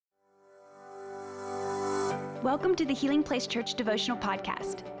Welcome to the Healing Place Church Devotional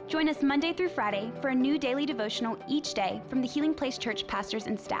Podcast. Join us Monday through Friday for a new daily devotional each day from the Healing Place Church pastors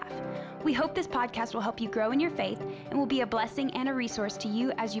and staff. We hope this podcast will help you grow in your faith and will be a blessing and a resource to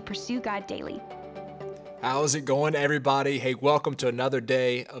you as you pursue God daily. How's it going, everybody? Hey, welcome to another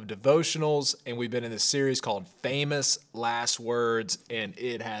day of devotionals, and we've been in this series called Famous Last Words, and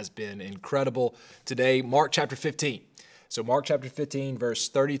it has been incredible. Today, Mark chapter 15. So Mark chapter 15, verse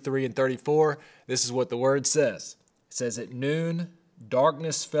 33 and 34, this is what the word says. It says, "At noon,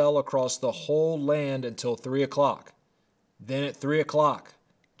 darkness fell across the whole land until 3 o'clock. Then at 3 o'clock,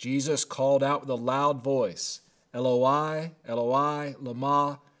 Jesus called out with a loud voice, 'Eloi, Eloi,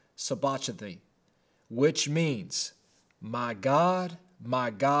 lema sabachthani,' which means, 'My God,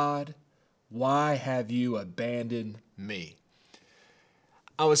 why have you abandoned me?'"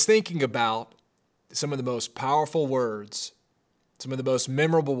 I was thinking about some of the most powerful words, some of the most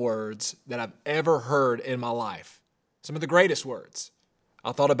memorable words that I've ever heard in my life. Some of the greatest words.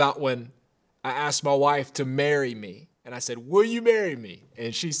 I thought about when I asked my wife to marry me, and I said, "Will you marry me?"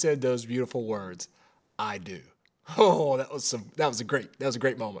 And she said those beautiful words, "I do." Oh, that was a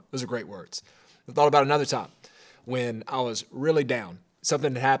great moment. Those are great words. I thought about another time when I was really down.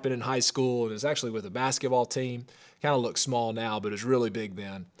 Something had happened in high school, and it was actually with a basketball team. Kind of looks small now, but it was really big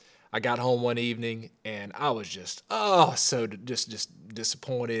then. I got home one evening, and I was just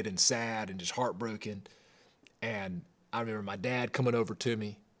disappointed and sad and just heartbroken. And I remember my dad coming over to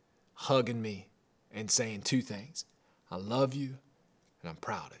me, hugging me, and saying two things. "I love you, and I'm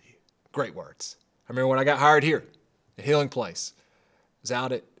proud of you." Great words. I remember when I got hired here at Healing Place. I was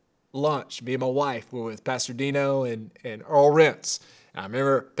out at lunch. Me and my wife were with Pastor Dino and Earl Rentz. And I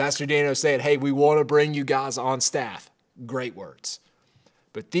remember Pastor Dino saying, "Hey, we want to bring you guys on staff." Great words.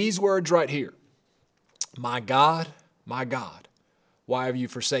 But these words right here, my God, why have you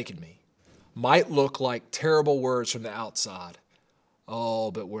forsaken me?" might look like terrible words from the outside.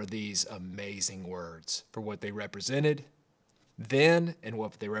 Oh, but were these amazing words for what they represented then and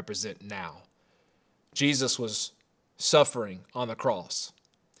what they represent now. Jesus was suffering on the cross.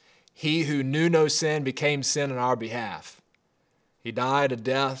 He who knew no sin became sin on our behalf. He died a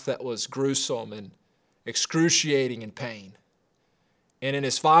death that was gruesome and excruciating in pain. And in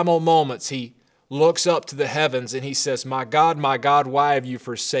his final moments, he looks up to the heavens and he says, my God, why have you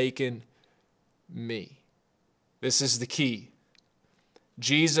forsaken me?" This is the key.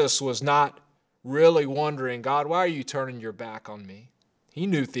 Jesus was not really wondering, "God, why are you turning your back on me?" He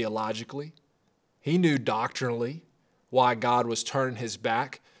knew theologically. He knew doctrinally why God was turning his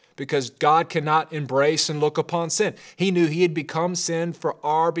back, because God cannot embrace and look upon sin. He knew he had become sin for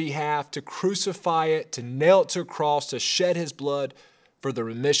our behalf, to crucify it, to nail it to a cross, to shed his blood for the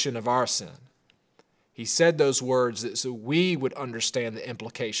remission of our sin. He said those words so we would understand the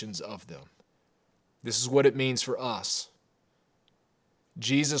implications of them. This is what it means for us.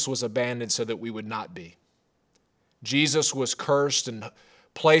 Jesus was abandoned so that we would not be. Jesus was cursed and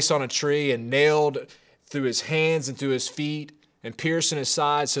placed on a tree and nailed through his hands and through his feet and pierced in his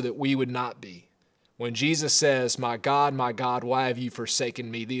side so that we would not be. When Jesus says, my God, why have you forsaken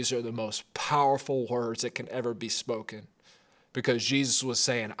me?" these are the most powerful words that can ever be spoken. Because Jesus was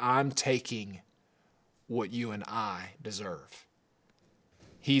saying, I'm taking what you and I deserve.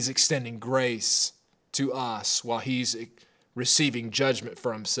 He's extending grace to us while he's receiving judgment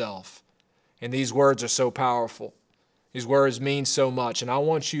for himself. And these words are so powerful. These words mean so much. And I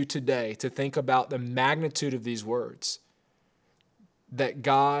want you today to think about the magnitude of these words. That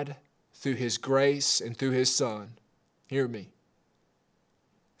God, through his grace and through his Son, hear me,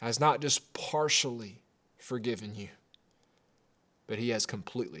 has not just partially forgiven you, but he has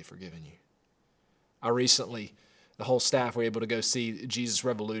completely forgiven you. I recently, the whole staff were able to go see Jesus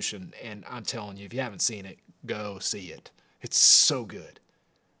Revolution, and I'm telling you, if you haven't seen it, go see it. It's so good.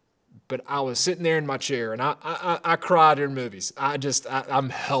 But I was sitting there in my chair, and I cried in movies. I'm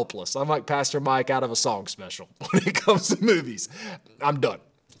helpless. I'm like Pastor Mike out of a song special when it comes to movies. I'm done.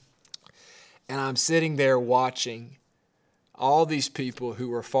 And I'm sitting there watching all these people who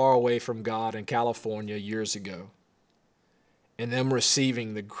were far away from God in California years ago, and them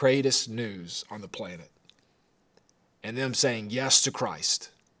receiving the greatest news on the planet, and them saying yes to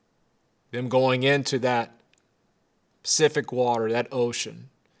Christ, them going into that Pacific water, that ocean,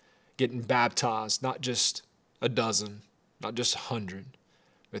 getting baptized, not just a dozen, not just 100,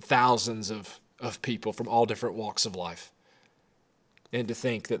 but thousands of people from all different walks of life. And to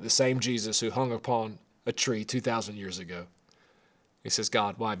think that the same Jesus who hung upon a tree 2,000 years ago, he says,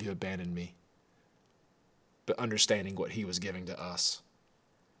 "God, why have you abandoned me?" But understanding what he was giving to us,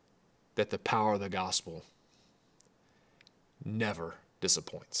 that the power of the gospel never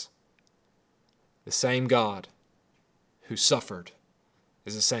disappoints. The same God who suffered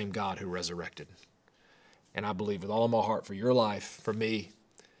is the same God who resurrected. And I believe with all of my heart for your life, for me,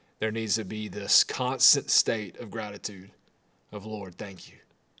 there needs to be this constant state of gratitude of, Lord, thank you.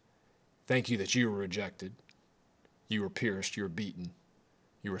 Thank you that you were rejected, you were pierced, you were beaten,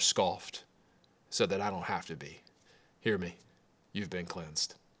 you were scoffed, so that I don't have to be. Hear me, you've been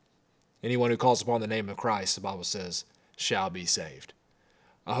cleansed. Anyone who calls upon the name of Christ, the Bible says, shall be saved.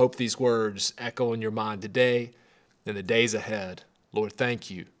 I hope these words echo in your mind today and the days ahead. Lord, thank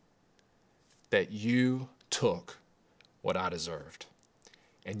you that you took what I deserved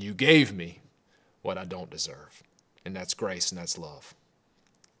and you gave me what I don't deserve. And that's grace and that's love.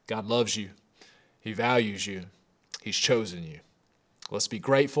 God loves you. He values you. He's chosen you. Let's be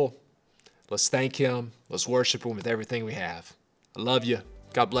grateful. Let's thank him. Let's worship him with everything we have. I love you.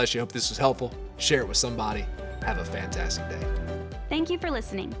 God bless you. I hope this was helpful. Share it with somebody. Have a fantastic day. Thank you for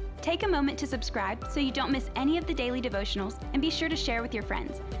listening. Take a moment to subscribe so you don't miss any of the daily devotionals, and be sure to share with your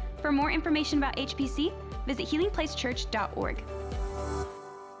friends. For more information about HPC, visit healingplacechurch.org.